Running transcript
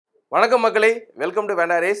வணக்கம் மக்களே, welcome to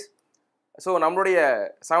Veranda RACE. So நம்மளுடைய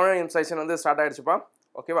 7 செஷன் வந்து ஸ்டார்ட் ஆகிடுச்சுப்பா.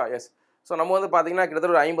 ஓகேவா? எஸ். ஸோ நம்ம வந்து பார்த்தீங்கன்னா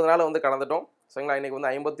கிட்டத்தட்ட ஒரு 50 நாள் வந்து கடந்துட்டோம். சரிங்களா? இன்றைக்கி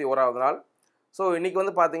வந்து 51வது நாள். ஸோ இன்றைக்கி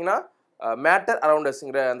வந்து பார்த்தீங்கன்னா மேட்டர்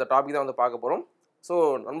அரவுண்டஸ்ங்கிற அந்த டாபிக் தான் வந்து பார்க்க போகிறோம். ஸோ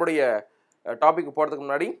நம்மளுடைய டாபிக் போகிறதுக்கு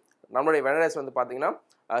முன்னாடி நம்மளுடைய Veranda RACE வந்து பார்த்தீங்கன்னா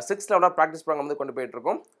 6 லெவல் ஆஃப் ப்ராக்டிஸ் ப்ரோக்ராம் வந்து கொண்டு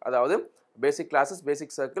போயிட்டுருக்கோம். அதாவது பேசிக் கிளாஸஸ்,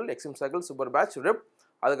 பேசிக் circle, extreme circle, super batch, rib,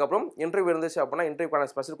 அதுக்கப்புறம் இன்டர்வியூ இருந்துச்சு அப்படின்னா இன்டர்வியூக்கான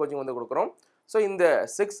ஸ்பெஷல் கோச்சிங் வந்து கொடுக்குறோம். ஸோ இந்த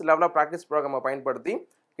 6 லெவல் ஆஃப் ப்ராக்டிஸ் ப்ரோக்ராமை பயன்படுத்தி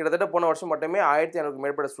கிட்டத்தட்ட போன வருஷம் மட்டுமே 1500க்கு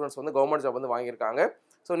மேற்பட்ட ஸ்டூடெண்ட்ஸ் வந்து கவர்மெண்ட் ஜாப் வந்து வாங்கியிருக்காங்க.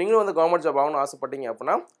 ஸோ நீங்களும் வந்து கவர்மெண்ட் ஜாப் ஆகணும்னு ஆசைப்பட்டீங்க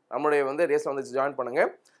அப்படின்னா நம்மளுடைய வந்து ரேஸில் வந்து ஜாயின் பண்ணுங்கள்.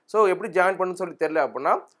 ஸோ எப்படி ஜாயின் பண்ணணும்னு சொல்லி தெரியல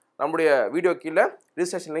அப்படின்னா நம்மளுடைய வீடியோ கீழே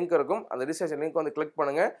ரிஜிஸ்ட்ரேஷன் லிங்க் இருக்கும். அந்த ரிஜிஸ்ட்ரேஷன் லிங்க் வந்து கிளிக்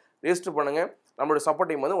பண்ணுங்கள், ரெஜிஸ்டர் பண்ணுங்கள். நம்மளுடைய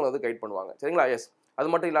சப்போர்ட் டீம் வந்து உங்களுக்கு வந்து கைட் பண்ணுவாங்க. சரிங்களா? எஸ்.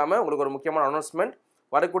 அது மட்டும் இல்லாமல் உங்களுக்கு ஒரு முக்கியமான அனௌன்ஸ்மெண்ட்,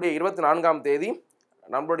 வரக்கூடிய 24ஆம் தேதி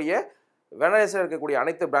நம்மளுடைய Veranda RACE இருக்கக்கூடிய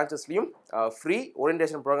அனைத்து பிரான்ச்சஸ்லையும் ஃப்ரீ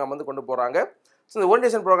ஓரியன்டேஷன் ப்ரோக்ராம் வந்து கொண்டு போகிறாங்க. ஸோ இந்த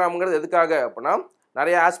ஓரியன்டேஷன் ப்ரோக்ராம்ங்கிறது எதுக்காக அப்படின்னா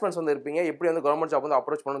நிறைய ஆஸ்பிரண்ட்ஸ் வந்து இருப்பீங்க, எப்படி வந்து கவர்மெண்ட் ஜாப் வந்து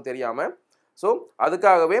அப்ரோச் பண்ணணும்னு தெரியாமல். ஸோ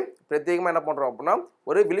அதுக்காகவே பிரத்யேகமாக என்ன பண்ணுறோம் அப்படின்னா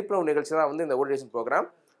ஒரு விழிப்புணர்வு நிகழ்ச்சி தான் வந்து இந்த ஓரியன்டேஷன் ப்ரோக்ராம்.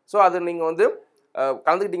 ஸோ அது நீங்கள் வந்து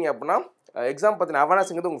கலந்துக்கிட்டீங்க அப்படின்னா எக்ஸாம் பற்றின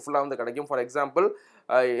அவேர்னஸ்ங்கிறது உங்களுக்கு ஃபுல்லாக வந்து கிடைக்கும். ஃபார் எக்ஸாம்பிள்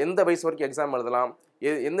எந்த வயசு வரைக்கும் எக்ஸாம் எழுதலாம்,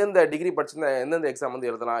 எந்தெந்த டிகிரி படிச்சிருந்தா எந்தெந்த எக்ஸாம் வந்து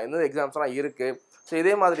எழுதலாம், எந்தெந்த எக்ஸாம்ஸ்லாம் இருக்குது. ஸோ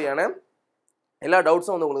இதே மாதிரியான எல்லா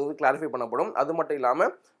டவுட்ஸும் வந்து உங்களுக்கு வந்து கிளாரிஃபை பண்ணப்படும். அது மட்டும்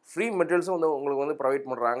இல்லாமல் ஃப்ரீ மெட்டீரியல்ஸும் வந்து உங்களுக்கு வந்து ப்ரொவைட்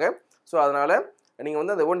பண்ணுறாங்க. ஸோ அதனால் நீங்கள்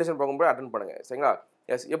வந்து அந்த ஓரியன்டேஷன் ப்ரோக்ராம் போய் அட்டன் பண்ணுங்கள். சரிங்களா?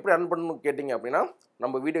 எஸ். எப்படி அட்டன் பண்ணணும்னு கேட்டிங்க அப்படின்னா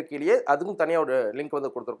நம்ம வீடியோ கீழே அதுக்கும் தனியாக ஒரு லிங்க்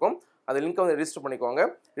வந்து கொடுத்துருக்கோம். அந்த லிங்க்கை வந்து ரெஜிஸ்டர் பண்ணிக்கோங்க.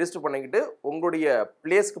 ரெஜிஸ்டர் பண்ணிக்கிட்டு உங்களுடைய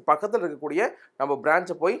பிளேஸ்க்கு பக்கத்தில் இருக்கக்கூடிய நம்ம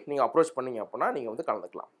பிரான்ச்சை போய் நீங்கள் அப்ரோச் பண்ணிங்க அப்படின்னா நீங்கள் வந்து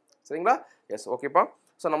கலந்துக்கலாம். சரிங்களா? எஸ். ஓகேப்பா.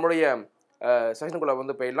 ஸோ நம்மளுடைய செஷனுக்குள்ளே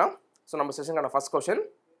வந்து போயிடலாம். ஸோ நம்ம செஷனுக்கான first question,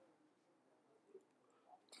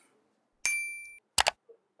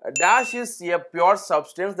 dash is a pure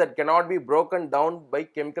substance that cannot be broken down by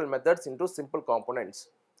chemical methods into simple components.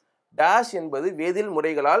 dash என்பது வேதியியல்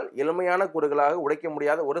முறைகளால் எளிமையான கூறுகளாக உடைக்க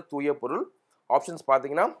முடியாத ஒரு தூய பொருள். ஆப்ஷன்ஸ்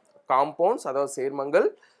பார்த்தீங்கன்னா காம்பவுண்ட்ஸ் அதாவது சேர்மங்கள்,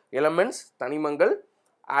 எலமெண்ட்ஸ் தனிமங்கள்,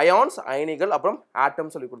 அயான்ஸ் அயனிகள், அப்புறம்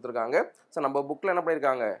ஆட்டம் சொல்லி கொடுத்துருக்காங்க. ஸோ நம்ம புக்கில் என்ன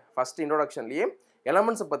பண்ணியிருக்காங்க, ஃபர்ஸ்ட் இன்ட்ரோடக்ஷன்லேயே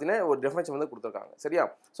எலமெண்ட்ஸை பற்றின ஒரு டெஃபினேஷன் வந்து கொடுத்துருக்காங்க. சரியா?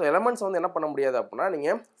 ஸோ எலமெண்ட்ஸ் வந்து என்ன பண்ண முடியாது அப்படின்னா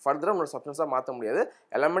நீங்கள் ஃபர்தராக ஒரு சப்ஸ்டன்ஸாக மாற்ற முடியாது.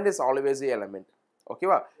 Element is always A element.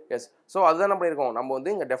 ஓகேவா? எஸ். ஸோ அதுதான் என்ன பண்ணியிருக்கோம், நம்ம வந்து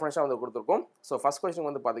இங்கே டெஃபினேஷன் வந்து கொடுத்துருக்கோம். ஸோ ஃபர்ஸ்ட் கொஸ்டின்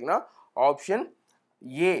வந்து பார்த்தீங்கன்னா ஆப்ஷன்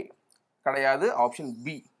ஏ கிடையாது, ஆப்ஷன்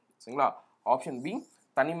பி. சரிங்களா? ஆப்ஷன் பி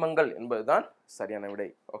தனிமங்கள் என்பது தான் சரியான விடை.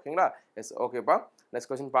 ஓகேங்களா? எஸ். ஓகேப்பா. நெக்ஸ்ட்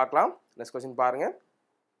கொஸ்டின் பார்க்கலாம். நெக்ஸ்ட் கொஸ்டின் பாருங்க.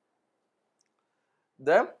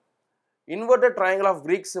 The inverted triangle of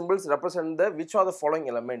Greek symbols represent the which of the following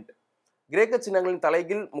element? கிரேக்க சின்னங்களின்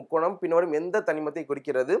தலைகீழ் முக்கோணம் பின்வரும் எந்த தனிமத்தை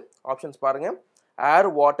குறிக்கிறது? ஆப்ஷன்ஸ் பாருங்க. ஏர்,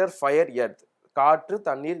 வாட்டர், ஃபயர், எர்த். காற்று,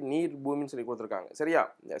 தண்ணீர், நீர், பூமின்னு சொல்லி கொடுத்துருக்காங்க. சரியா?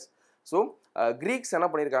 எஸ். ஸோ கிரீக்ஸ் என்ன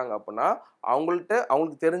பண்ணியிருக்காங்க அப்படின்னா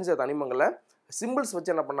அவங்களுக்கு தெரிஞ்ச தனிமங்களை சிம்பிள்ஸ்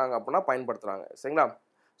வச்சு என்ன பண்ணாங்க அப்படின்னா பயன்படுத்துகிறாங்க. சரிங்களா?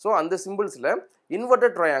 ஸோ அந்த சிம்பிள்ஸில்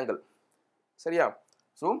இன்வெர்டட் ட்ரையாங்கிள். சரியா?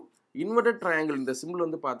 ஸோ இன்வெர்டட் ட்ரையாங்கிள் இந்த சிம்பிள்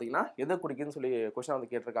வந்து பார்த்தீங்கன்னா எதை குறிக்குதுன்னு சொல்லி கொஸ்டின்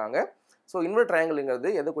வந்து கேட்டிருக்காங்க. ஸோ இன்வெர்ட்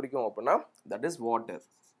ட்ரையாங்கிள்ங்கிறது எதை குறிக்கும் அப்படின்னா தட் இஸ் வாட்டர்.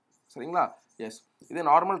 சரிங்களா? எஸ். இதே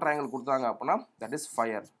நார்மல் ட்ரையாங்கிள் கொடுத்தாங்க அப்படின்னா தட் இஸ்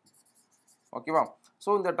ஃபயர். ஓகேவா? ஸோ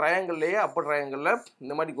இந்த ட்ரையாங்கிள்லேயே அப்பர் ட்ரையாங்கிளில்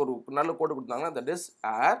இந்த மாதிரி ஒரு நல்ல கோடு கொடுத்தாங்கன்னா that is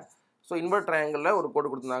air. So invert ட்ரையாங்கிளில் ஒரு கோடு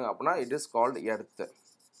கொடுத்தாங்க அப்படின்னா இட் இஸ் கால்டு எர்த்.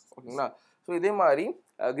 ஓகேங்களா? ஸோ இதே மாதிரி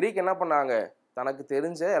கிரீக் என்ன பண்ணாங்க, தனக்கு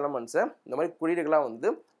தெரிஞ்ச எலமெண்ட்ஸை இந்த மாதிரி குறியீடுகளாக வந்து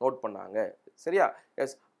நோட் பண்ணாங்க. சரியா?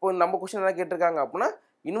 எஸ். இப்போ நம்ம கொஸ்டின் என்ன கேட்டிருக்காங்க அப்படின்னா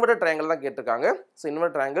இன்வெர்டட் ட்ரையாங்கிள் தான் கேட்டிருக்காங்க. So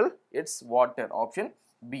invert triangle it's water, option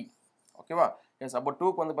B. ஓகேவா? எஸ். அப்போ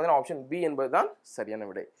 2க்கு வந்து பார்த்தீங்கன்னா ஆப்ஷன் பி என்பது தான் சரியான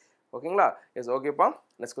விடை. ஓகேங்களா? எஸ். ஓகேப்பா.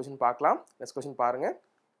 நெக்ஸ்ட் கொஸ்டின் பார்க்கலாம். நெக்ஸ்ட் கொஸ்டின் பாருங்க.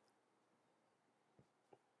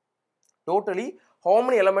 Totally how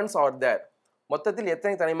many elements are there? மொத்தத்தில்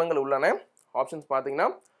எத்தனை தனிமங்கள் உள்ளன? ஆப்ஷன்ஸ் பார்த்தீங்கன்னா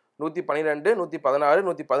 112, 116,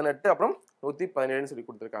 118, அப்புறம் 117 சொல்லி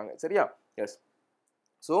கொடுத்துருக்காங்க. சரியா? எஸ்.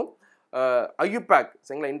 ஸோ ஐயூபேக்,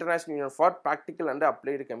 சரிங்களா, international union for practical and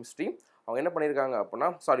applied chemistry, அவங்க என்ன பண்ணியிருக்காங்க அப்படின்னா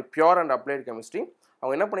பியூர் அண்ட் அப்ளைடு கெமிஸ்ட்ரி,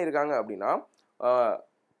 அவங்க என்ன பண்ணியிருக்காங்க அப்படின்னா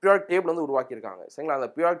பியூர் டேபிள் வந்து உருவாக்கியிருக்காங்க. சரிங்களா? அந்த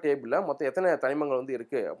பியூர் டேபிளில் மொத்தம் எத்தனை தனிமங்கள் வந்து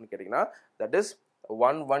இருக்குது அப்படின்னு கேட்டிங்கன்னா தட் இஸ்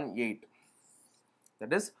 118.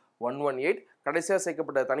 That is 118. கடைசியாக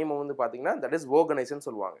சேர்க்கப்பட்ட தனிமம் வந்து பார்த்தீங்கன்னா தட் இஸ் ஓர்கனைசேஷன்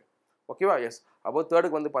சொல்லுவாங்க. ஓகேவா? எஸ். அப்போ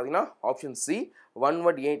தேர்டுக்கு வந்து பார்த்தீங்கன்னா ஆப்ஷன் சி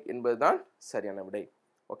 118 என்பது தான் சரியான விடை.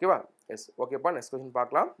 ஓகேவா? எஸ். ஓகேப்பா. நெக்ஸ்ட் கொஸ்டின்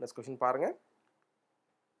பார்க்கலாம். நெக்ஸ்ட் கொஸ்டின் பாருங்க.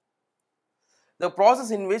 The process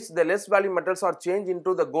in which the less value metals are changed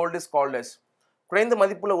into the gold is called as. குறைந்த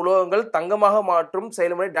மதிப்புள்ள உலோகங்கள் தங்கமாக மாற்றும்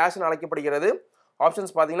செயல்முறை டேஷ் என அழைக்கப்படுகிறது.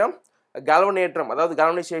 ஆப்ஷன்ஸ் பார்த்தீங்கன்னா கால்வனேற்றம் அதாவது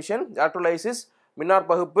கால்வனைசேஷன், எலக்ட்ரோலைசிஸ், மின்னார்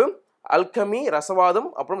பகுப்பு, அல்கமி, ரசவாதம்,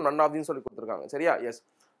 அப்புறம் நன்னாப்தின்னு சொல்லி கொடுத்துருக்காங்க. சரியா? எஸ்.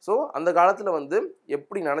 ஸோ அந்த காலத்தில் வந்து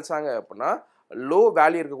எப்படி நினச்சாங்க அப்படின்னா லோ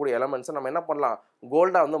வேல்யூ இருக்கக்கூடிய எலமெண்ட்ஸை நம்ம என்ன பண்ணலாம்,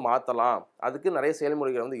 கோல்டாக வந்து மாற்றலாம், அதுக்கு நிறைய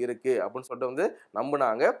செயல்முறைகள் வந்து இருக்குது அப்படின்னு சொல்லிட்டு வந்து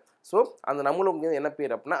நம்பினாங்க. ஸோ அந்த நம்மளுக்கு வந்து என்ன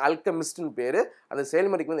பேர் அப்படின்னா அல்கெமிஸ்ட்னு பேர், அந்த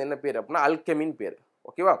செயல்முறைக்கு வந்து என்ன பேர் அப்படின்னா அல்கெமின் பேர்.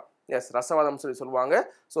 ஓகேவா? எஸ், ரசவாதம் சொல்லுவாங்க.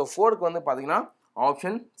 ஸோ 4க்கு வந்து பார்த்தீங்கன்னா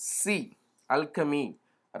ஆப்ஷன் சி அல்கமி,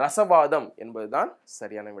 ரசவாதம் என்பது தான்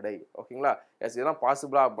சரியான விடை. ஓகேங்களா? எஸ், இதெல்லாம்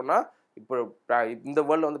பாசிபிளா அப்படின்னா இப்போ இந்த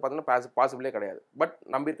வேர்ல்டில் வந்து பார்த்தீங்கன்னா பாசிபிளே கிடையாது, பட்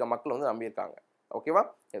நம்பியிருக்க மக்கள் வந்து நம்பியிருக்காங்க. ஓகேவா?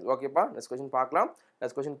 எஸ், ஓகேப்பா. நெக்ஸ்ட் கொஸ்டின் பார்க்கலாம்.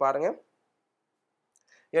 நெக்ஸ்ட் கொஸ்டின் பாருங்க.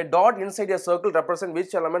 A dot inside a circle represent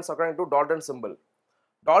which elements according to Dalton symbol?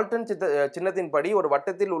 Dalton சின்னத்தின்படி ஒரு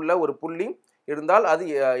வட்டத்தில் உள்ள ஒரு புள்ளி இருந்தால் அது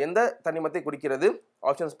எந்த தனிமத்தை குறிக்கிறது?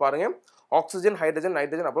 ஆப்ஷன்ஸ் பாருங்க. ஆக்சிஜன், ஹைட்ரஜன்,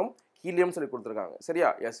 நைட்ரஜன், அப்புறம் ஹீலியம் சொல்லி கொடுத்துருக்காங்க. சரியா?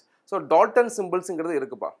 எஸ். ஸோ டால்டன் சிம்பிள்ஸுங்கிறது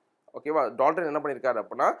இருக்குப்பா. ஓகேவா? டால்டன் என்ன பண்ணியிருக்காரு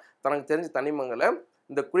அப்படின்னா தனக்கு தெரிஞ்ச தனிமங்களை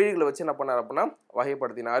இந்த குறியீடுகளை வச்சு என்ன பண்ணார் அப்படின்னா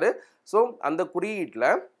வகைப்படுத்தினார். ஸோ அந்த குறியீட்டில்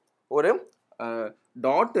ஒரு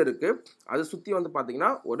டாட் இருக்கு, அதை சுற்றி வந்து பார்த்தீங்கன்னா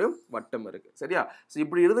ஒரு வட்டம் இருக்கு. சரியா? ஸோ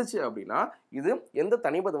இப்படி இருந்துச்சு அப்படின்னா இது எந்த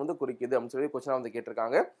தனிமத்தை வந்து குறிக்குது அப்படின்னு சொல்லி கொஸ்டினாக வந்து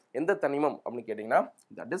கேட்டிருக்காங்க. எந்த தனிமம் அப்படின்னு கேட்டிங்கன்னா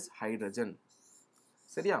தட் இஸ் ஹைட்ரஜன்.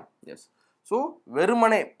 சரியா? எஸ். ஸோ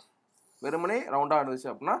வெறுமனே ரவுண்டாக இருந்துச்சு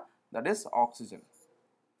அப்படின்னா தட் இஸ் ஆக்சிஜன்.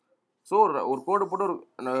 ஸோ ஒரு கோடு போட்டு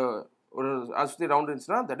ஒரு அதை சுற்றி ரவுண்ட்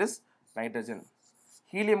இருந்துச்சுன்னா தட் இஸ் நைட்ரஜன்.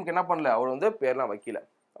 ஹீலியம்க்கு என்ன பண்ணல, அவர் வந்து பேர்லாம் வைக்கல.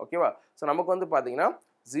 ஓகேவா? ஸோ நமக்கு வந்து பார்த்தீங்கன்னா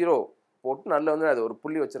 0 போட்டு நல்ல வந்து அது ஒரு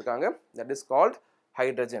புள்ளி வச்சிருக்காங்க, தட் இஸ் கால்ட்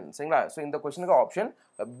ஹைட்ரஜன். சரிங்களா? ஸோ இந்த கொஸ்டினுக்கு ஆப்ஷன்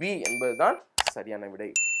பி என்பது தான் சரியான விடை.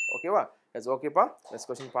 ஓகேவா? எஸ், ஓகேப்பா. நெக்ஸ்ட்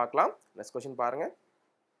கொஸ்டின் பார்க்கலாம். நெக்ஸ்ட் கொஸ்டின் பாருங்க.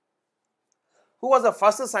 Who was the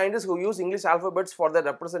first scientist who used English alphabets for the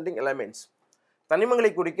representing elements? தனிமங்களை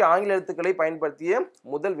குறிக்க ஆங்கில எழுத்துக்களை பயன்படுத்திய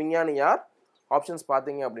முதல் விஞ்ஞானி யார்? ஆப்ஷன்ஸ்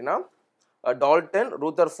பார்த்தீங்க அப்படின்னா Dalton,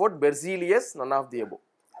 Rutherford, பெர்சீலியஸ், none of the above.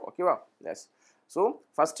 ஓகேவா? எஸ். ஸோ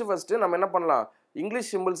ஃபர்ஸ்ட் நம்ம என்ன பண்ணலாம், இங்கிலீஷ்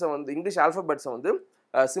சிம்பிள்ஸை வந்து இங்கிலீஷ் ஆல்ஃபபெட்ஸை வந்து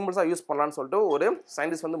சிம்பிள்ஸாக யூஸ் பண்ணலான்னு சொல்லிட்டு ஒரு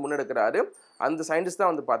சயின்டிஸ்ட் வந்து முன்னெடுக்கிறாரு. அந்த சயின்டிஸ்ட்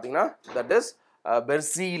தான் வந்து பார்த்தீங்கன்னா தட் இஸ்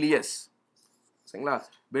பெர்சீலியஸ். சரிங்களா?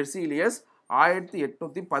 பெர்சீலியஸ்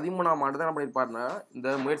 1813ஆம் ஆண்டு தான் என்ன பண்ணியிருப்பாருன்னா இந்த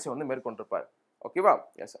முயற்சியை வந்து மேற்கொண்டிருப்பார். ஓகேவா?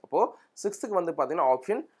 எஸ். அப்போது 6க்கு வந்து பார்த்தீங்கன்னா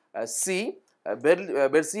ஆப்ஷன் சி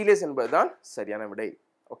பெர்சீலியஸ் என்பது தான் சரியான விடை.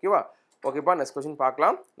 ஓகேவா? ஓகேப்பா. நெக்ஸ்ட் கொஸ்டின்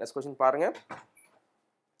பார்க்கலாம். நெக்ஸ்ட் கொஸ்டின் பாருங்க.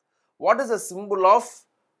 What is the symbol of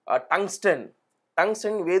tungsten?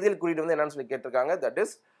 Tungsten வேதியியல் குறியீடு வந்து என்னன்னு சொல்லி கேட்டிருக்காங்க. தட்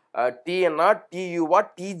இஸ் டிஎன்ஆ, டியூவா,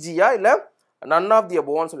 டிஜியா இல்லை none of the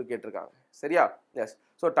aboveன்னு சொல்லி கேட்டிருக்காங்க. சரியா? எஸ்.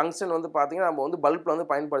 ஸோ டங்ஸ்டன் வந்து பார்த்தீங்கன்னா நம்ம வந்து பல்பில் வந்து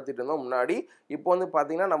பயன்படுத்திட்டு இருந்தோம் முன்னாடி. இப்போ வந்து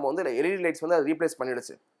பார்த்தீங்கன்னா நம்ம வந்து எல்இடி லைட்ஸ் வந்து அதை ரீப்ளேஸ்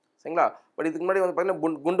பண்ணிடுச்சு. சரிங்களா? பட் இதுக்கு முன்னாடி வந்து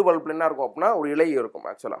பார்த்தீங்கன்னா குண்டு பல்பில் என்ன இருக்கும் அப்படின்னா ஒரு இலை இருக்கும்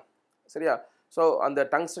ஆக்சுவலாக. சரியா? ஸோ அந்த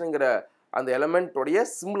டங்ஸ்டனுங்கிற அந்த எலமெண்ட்டோடைய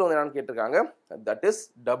சிம்பிள் வந்து என்னன்னு கேட்டிருக்காங்க. That is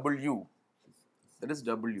W. That is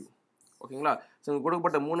W. ஓகேங்களா? ஸோ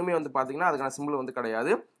கொடுக்கப்பட்ட மூணுமே வந்து பார்த்தீங்கன்னா அதுக்கான சிம்பிள் வந்து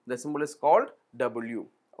கிடையாது. இந்த சிம்பிள் இஸ் கால்ட் டபிள்யூ.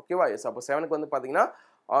 ஓகேவா? எஸ். அப்போ 7க்கு வந்து பார்த்தீங்கன்னா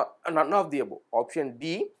none of the above. Option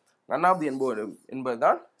D none of the above என்பது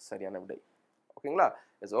தான் சரியான விடை. ஓகேங்களா?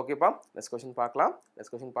 எஸ், ஓகேப்பா. நெக்ஸ்ட் கொஸ்டின் பார்க்கலாம்.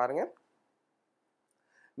 நெக்ஸ்ட் கொஸ்டின் பாருங்க.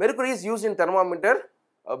 Mercury is used in thermometer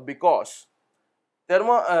because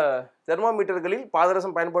தெர்மாமீட்டர்களில்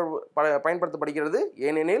பாதரசம் பயன்படுத்தப்படுகிறது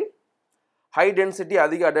ஏனெனில் ஹை டென்சிட்டி,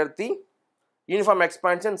 அதிக அடர்த்தி, யூனிஃபார்ம்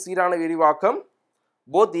எக்ஸ்பான்ஷன், சீரான விரிவாக்கம்,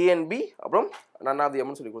 போத் ஏ அண்ட் பி, அப்புறம் none of the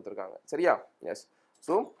above சொல்லி கொடுத்துருக்காங்க. சரியா? எஸ்.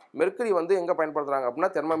 ஸோ மெர்க்குரி வந்து எங்கே பயன்படுத்துகிறாங்க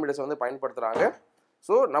அப்படின்னா தெர்மாமீட்டர்ஸ் வந்து பயன்படுத்துகிறாங்க.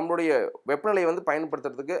 ஸோ நம்மளுடைய வெப்பநிலையை வந்து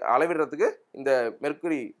பயன்படுத்துறதுக்கு அளவிடுறதுக்கு இந்த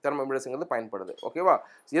மெர்க்குரி தெர்மாமீட்டர்ஸுங்கிறது பயன்படுது. ஓகேவா?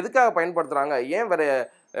 எதுக்காக பயன்படுத்துகிறாங்க, ஏன் வேறு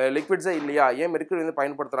லிக்விட்ஸே இல்லையா, ஏன் மெர்க்குரி வந்து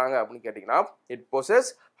பயன்படுத்துகிறாங்க அப்படின்னு கேட்டிங்கன்னா இட் பொசஸ்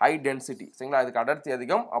ஹை டென்சிட்டி. சரிங்களா? அதுக்கு அடர்த்தி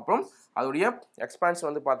அதிகம், அப்புறம் அதோடைய எக்ஸ்பான்ஷன்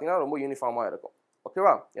வந்து பார்த்தீங்கன்னா ரொம்ப யூனிஃபார்மாக இருக்கும்.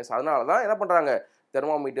 ஓகேவா? எஸ். அதனால தான் என்ன பண்ணுறாங்க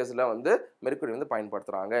தெர்மாமீட்டர்ஸில் வந்து மெர்க்குரி வந்து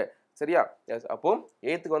பயன்படுத்துகிறாங்க. சரியா? எஸ். அப்போ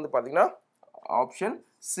 8க்கு வந்து பார்த்தீங்கன்னா option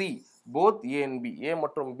C both A and B, ஏ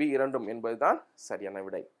மற்றும் பி இரண்டும் என்பது தான் சரியான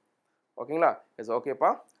விடை. ஓகேங்களா? எஸ், ஓகேப்பா.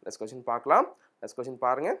 நெக்ஸ்ட் கொஸ்டின் பார்க்கலாம். நெக்ஸ்ட் கொஸ்டின்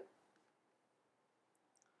பாருங்க.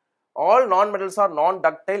 ஆல் நான் மெட்டல்ஸ் ஆர் நான்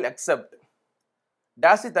டக்டைல் எக்ஸெப்ட்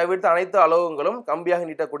டேஷை தவிர்த்து அனைத்து அலோகங்களும் கம்பியாக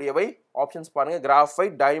நீட்டக்கூடியவை. ஆப்ஷன்ஸ் பாருங்க.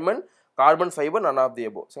 Graphite, diamond, carbon fibre, none of the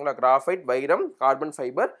above. சரிங்களா? கிராஃபைட், வைரம், கார்பன்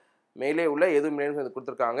ஃபைபர், மேலே உள்ள எதுவும் இல்லைன்னு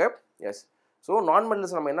கொடுத்துருக்காங்க. எஸ். ஸோ நான்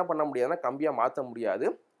மெட்டல்ஸ் நம்ம என்ன பண்ண முடியாதுன்னா கம்பியாக மாற்ற முடியாது.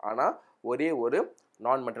 ஆனால் ஒரே ஒரு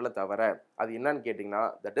நான் மெட்டலை தவிர, அது என்னன்னு கேட்டிங்கன்னா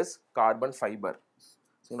தட் இஸ் கார்பன் ஃபைபர்.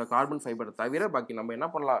 சரிங்களா? கார்பன் ஃபைபரை தவிர பாக்கி நம்ம என்ன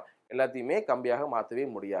பண்ணலாம், எல்லாத்தையுமே கம்பியாக மாற்றவே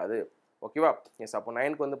முடியாது. ஓகேவா? எஸ். அப்போ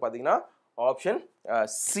 9க்கு வந்து பார்த்தீங்கன்னா ஆப்ஷன்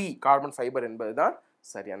சி கார்பன் ஃபைபர் என்பது தான்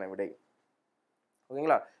சரியான விடை.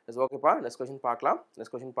 ஓகேங்களா? எஸ், ஓகேப்பா. நெக்ஸ்ட் கொஸ்டின் பார்க்கலாம்.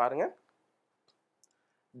 நெக்ஸ்ட் கொஸ்டின் பாருங்க.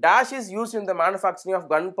 Dash is used in the manufacturing of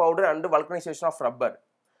gun powder and vulcanisation of rubber.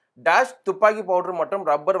 Dash துப்பாக்கி பவுடர் மற்றும்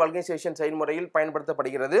ரப்பர் வல்கனைசேஷன் செயல்முறையில்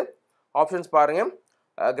பயன்படுத்தப்படுகிறது. ஆப்ஷன்ஸ் பாருங்க.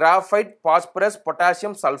 Graphite, phosphorus,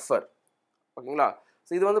 potassium, sulphur. ஓகேங்களா?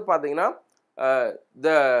 ஸோ இது வந்து பார்த்தீங்கன்னா த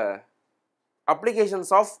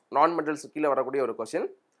அப்ளிகேஷன்ஸ் ஆஃப் நான் மெட்டல்ஸ் கீழே வரக்கூடிய ஒரு கொஸ்டின்.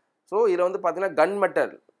 ஸோ இதில் வந்து பார்த்தீங்கன்னா கன்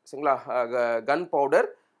மெட்டல், சரிங்களா, கன் பவுடர்,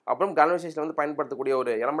 அப்புறம் கால்வனைசேஷனில் வந்து பயன்படுத்தக்கூடிய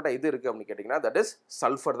ஒரு எலமெண்ட்டாக இது இருக்குது அப்படின்னு கேட்டிங்கன்னா தட் இஸ்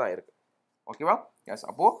சல்ஃபர் தான் இருக்குது. ஓகேவா? எஸ்.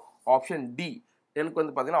 அப்போது ஆப்ஷன் டி, எனக்கு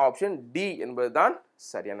வந்து பார்த்தீங்கன்னா ஆப்ஷன் டி என்பது தான்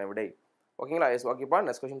சரியான விடை. ஓகேங்களா? எஸ். ஓகேப்பா.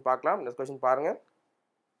 நெக்ஸ்ட் கொஸ்டின் பார்க்கலாம். நெக்ஸ்ட் கொஸ்டின் பாருங்கள்.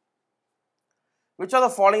 Which of the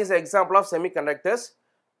following is an example of semiconductors?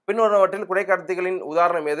 பின்வருவற்றில் குறைக்கடத்திகளின்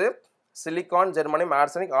உதாரணம் எது? Silicon, germanium,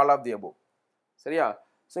 arsenic, all of the above. சரியா?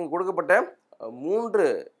 ஸோ இங்கே கொடுக்கப்பட்ட 3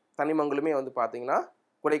 தனிமங்களுமே வந்து பார்த்தீங்கன்னா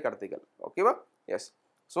குறைக்கடத்திகள். ஓகேவா? எஸ்.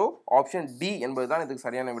 ஸோ ஆப்ஷன் டி என்பது தான் இதுக்கு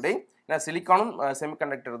சரியான விடை. ஏன்னா சிலிக்கானும்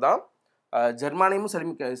செமிகண்டக்டர் தான், ஜெர்மானியமும்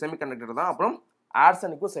செமிகண்டக்டர் தான், அப்புறம்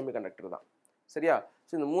ஆர்சனிக்கும் செமிகண்டக்டர் தான். சரியா?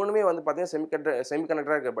 ஸோ இந்த 3மே வந்து பார்த்தீங்கன்னா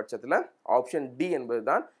செமிகண்டக்டராக இருக்கிற பட்சத்தில் ஆப்ஷன் டி என்பது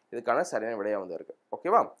தான் இதுக்கான சரியான விடையாக வந்து இருக்குது.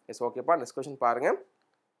 ஓகேவா? எஸ். ஓகேப்பா. நெக்ஸ்ட் கொஸ்டின் பாருங்கள்.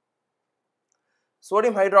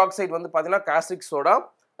 சோடியம் ஹைட்ராக்சைடு வந்து பார்த்தீங்கன்னா காஸ்டிக் சோடா.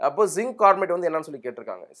 அப்போ ஜிங்க் கார்பனேட் வந்து என்னன்னு சொல்லி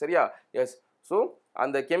கேட்டிருக்காங்க. சரியா? எஸ். ஸோ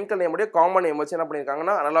அந்த கெமிக்கல் நேமுடைய காமன் நேம் வச்சு என்ன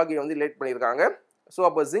பண்ணியிருக்காங்கன்னா அனலாகி வந்து ரிலேட் பண்ணியிருக்காங்க. ஸோ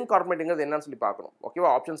அப்போ ஜிங்க் கார்பனேட்டுங்கிறது என்னன்னு சொல்லி பார்க்கணும். ஓகேவா?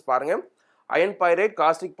 ஆப்ஷன்ஸ் பாருங்கள். Iron pyrite,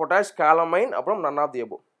 caustic potash, calamine, அப்புறம் நன் ஆஃப் தி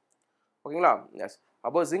அபோவ். ஓகேங்களா? எஸ்.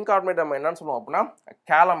 அப்போ ஜிங்க் கார்பனேட் நம்ம என்னன்னு சொல்லுவோம் அப்படின்னா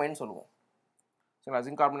கேலமைன் சொல்லுவோம். சரிங்களா?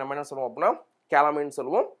 ஜிங்க் கார்பனேட் நம்ம என்ன சொல்லுவோம் அப்படின்னா கேலமைன்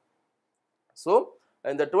சொல்லுவோம். ஸோ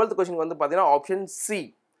இந்த 12th கொஸ்டின் வந்து பார்த்தீங்கன்னா ஆப்ஷன் சி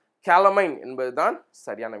கேலமைன் என்பது தான்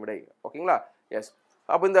சரியான விடை. ஓகேங்களா? எஸ்.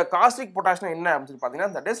 அப்போ இந்த காஸ்டிக் பொட்டாஷ்னா என்ன அப்படின்னு சொல்லி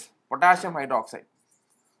பார்த்தீங்கன்னா that is potassium hydroxide.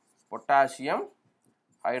 Potassium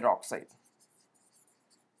hydroxide.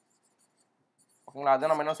 ஓகேங்களா? அதை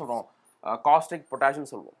நம்ம என்ன சொல்கிறோம்? காஸ்டிக் பொட்டாசியம்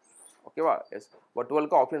சொல்லுவோம். ஓகேவா? எஸ். இப்போ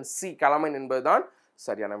 12க்கு ஆப்ஷன் சி கேலமைன் என்பது தான்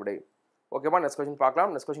சரியான விடை. ஓகேவா? நெக்ஸ்ட் கொஸ்டின் பார்க்கலாம்.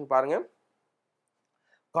 நெக்ஸ்ட் கொஸ்டின் பாருங்கள்.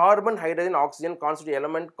 Carbon, hydrogen, oxygen constitute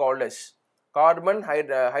element called S. Carbon,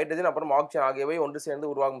 hydrogen அப்புறம் ஆக்சிஜன் ஆகியவை ஒன்று சேர்ந்து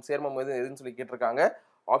உருவாகும் சேர்மம் எதுன்னு சொல்லி கேட்டிருக்காங்க.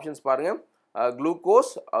 ஆப்ஷன்ஸ் பாருங்கள்.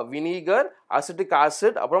 குளுக்கோஸ், வினிகர், அசிட்டிக்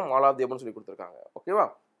ஆசிட், அப்புறம் ஆல் ஆஃப் தி அபோவ்னு சொல்லி கொடுத்துருக்காங்க. ஓகேவா?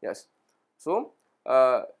 எஸ். ஸோ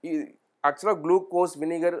ஆக்சுவலாக குளுக்கோஸ்,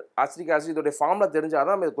 வினிகர், அசிட்டிக் ஆசிட் இதோடைய ஃபார்முலா தெரிஞ்சால்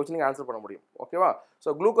தான் நம்ம இந்த கொஸ்டினுக்கு ஆன்சர் பண்ண முடியும். ஓகேவா? ஸோ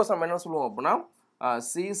குளுக்கோஸ் நம்ம என்ன சொல்லுவோம் அப்படின்னா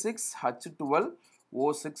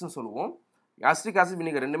C6H12O6ன்னு சொல்லுவோம். அசிட்டிக் ஆசிட்,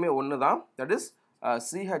 வினிகர் ரெண்டுமே ஒன்று தான். That is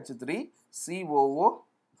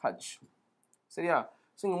CH3COOH. சரியா?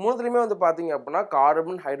 ஸோ இங்கே 3த்துலையுமே வந்து பார்த்தீங்க அப்படின்னா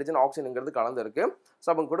கார்பன், ஹைட்ரஜன், ஆக்சிஜனுங்கிறது கலந்து இருக்குது. ஸோ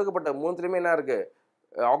அப்போ கொடுக்கப்பட்ட 3த்துலையுமே என்ன இருக்குது?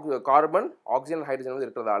 கார்பன், ஆக்சிஜன், ஹைட்ரஜன் வந்து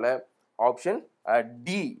இருக்கிறதால ஆப்ஷன்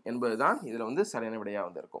டி என்பது தான் இதில் வந்து சரியான விடையாக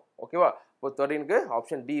வந்து இருக்கும். ஓகேவா? இப்போ 13க்கு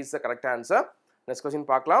option D is the correct answer. Next question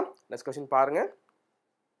பார்க்கலாம். நெக்ஸ்ட் கொஸ்டின் பாருங்கள்.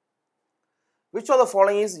 Which of the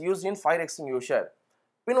following is used in fire extinguisher?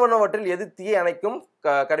 பின்வருவற்றில் எது தீயை அணைக்கும்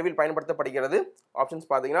கருவியில் பயன்படுத்தப்படுகிறது? ஆப்ஷன்ஸ்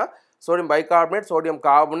பார்த்தீங்கன்னா சோடியம் பைகார்பனேட், சோடியம்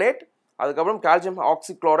கார்பனேட், அதுக்கப்புறம் கால்சியம்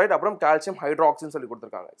ஆக்சிக்ளோரைட், அப்புறம் கால்சியம் ஹைட்ராக்சின்னு சொல்லி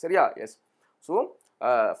கொடுத்துருக்காங்க. சரியா? எஸ். ஸோ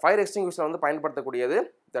ஃபயர் எக்ஸ்டிங்விஷர் வந்து பயன்படுத்தக்கூடியது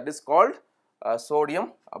that is called sodium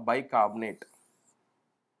bicarbonate.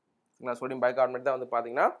 Sodium bicarbonate தான் வந்து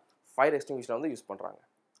பார்த்தீங்கன்னா ஃபயர் எக்ஸ்டிங்விஷர் வந்து யூஸ் பண்ணுறாங்க.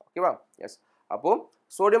 ஓகேவா? எஸ். அப்போது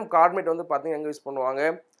சோடியம் கார்பனேட் வந்து பார்த்தீங்கன்னா எங்கே யூஸ் பண்ணுவாங்க?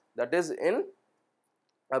 That is in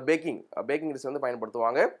packing industry வந்து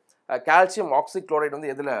பயன்படுத்துவாங்க. கால்சியம் ஆக்சிக்ளோரைட்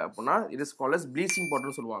வந்து எதில் அப்படின்னா it is called as bleaching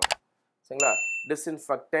பவுடர்னு சொல்லுவாங்க. சரிங்களா?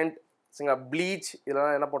 டிஸ்இன்ஃபெக்டன்ட், சரிங்களா, ப்ளீச்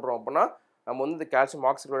இதெல்லாம் என்ன பண்ணுறோம் அப்படின்னா நம்ம வந்து இந்த கால்சியம்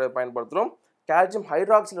ஆக்சிக்ளோரைட் பயன்படுத்துகிறோம். கால்சியம்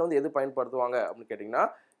ஹைட்ராக்சைடு வந்து எது பயன்படுத்துவாங்க அப்படின்னு கேட்டிங்கன்னா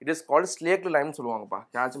it is called slaked லைம்னு சொல்லுவாங்கப்பா.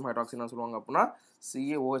 Calcium hydroxide என்ன சொல்லுவாங்க அப்படின்னா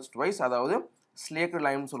CaOH twice, அதாவது ஸ்லேக்டு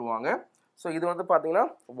லைம்னு சொல்லுவாங்க. ஸோ இது வந்து பார்த்தீங்கன்னா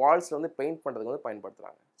வால்ஸில் வந்து பெயிண்ட் பண்ணுறதுக்கு வந்து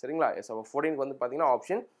பயன்படுத்துகிறாங்க. சரிங்களா? எஸ். அப்போ 14க்கு வந்து பார்த்தீங்கன்னா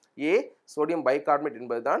ஆப்ஷன் ஏ சோடியம் பைகார்பனேட்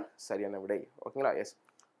என்பது தான் சரியான விடை. ஓகேங்களா? எஸ்.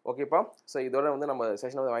 ஓகேப்பா. ஸோ இதோட வந்து நம்ம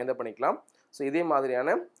செஷனை வந்து வைண்ட் அப் பண்ணிக்கலாம். ஸோ இதே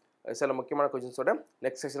மாதிரியான சில முக்கியமான கொஸ்டின்ஸோட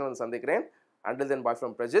நெக்ஸ்ட் செஷனில் வந்து சந்திக்கிறேன். Until then, bye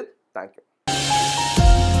from Prajith. Thank you.